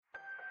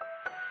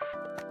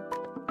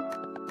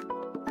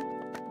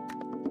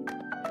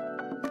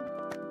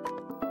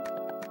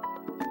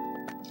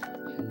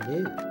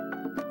Hello,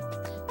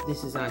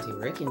 this is Auntie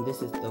Rick, and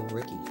this is the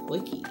Ricky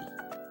Quickie.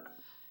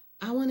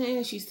 I want to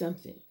ask you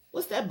something.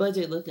 What's that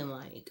budget looking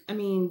like? I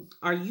mean,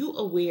 are you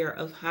aware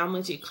of how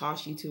much it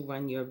costs you to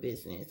run your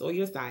business or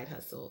your side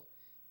hustle?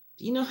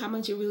 Do you know how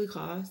much it really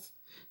costs?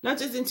 Not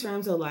just in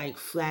terms of like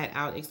flat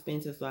out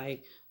expenses,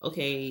 like,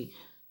 okay,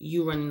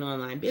 you run an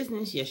online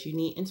business, yes, you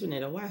need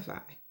internet or Wi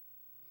Fi.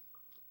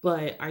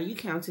 But are you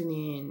counting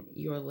in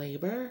your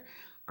labor?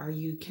 Are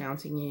you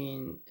counting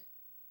in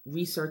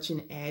research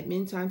and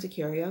admin time to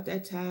carry out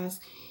that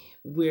task?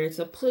 Where it's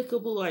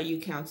applicable, are you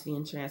counting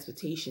in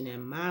transportation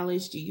and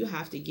mileage? Do you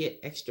have to get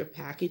extra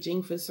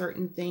packaging for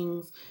certain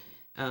things?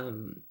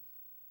 Um,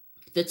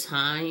 the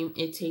time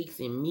it takes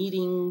in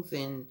meetings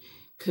and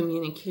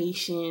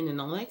communication and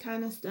all that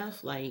kind of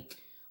stuff. Like,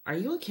 are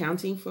you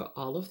accounting for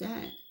all of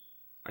that?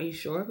 Are you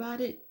sure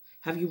about it?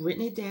 Have you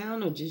written it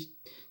down, or just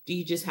do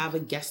you just have a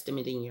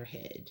guesstimate in your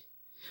head?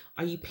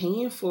 Are you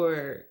paying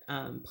for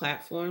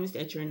platforms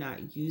that you're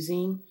not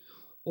using?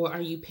 Or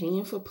are you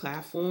paying for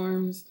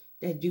platforms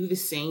that do the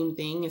same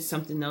thing as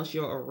something else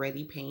you're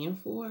already paying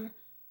for?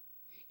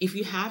 If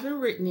you haven't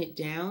written it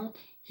down,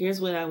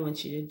 here's what I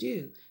want you to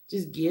do.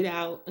 Just get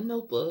out a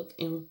notebook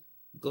and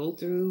go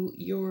through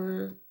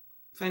your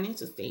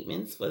financial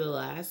statements for the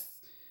last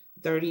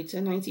 30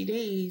 to 90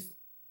 days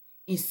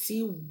and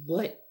see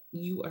what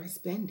you are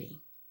spending.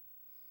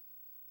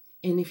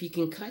 And if you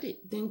can cut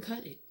it, then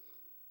cut it.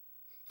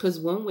 Because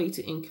one way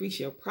to increase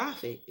your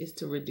profit is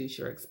to reduce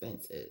your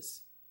expenses.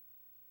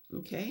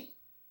 Okay?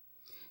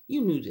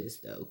 You knew this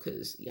though,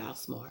 because y'all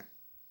smart.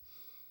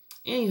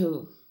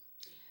 Anywho,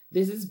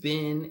 this has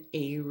been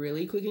a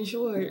really quick and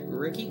short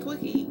Ricky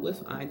Quickie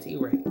with Auntie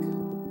Rick.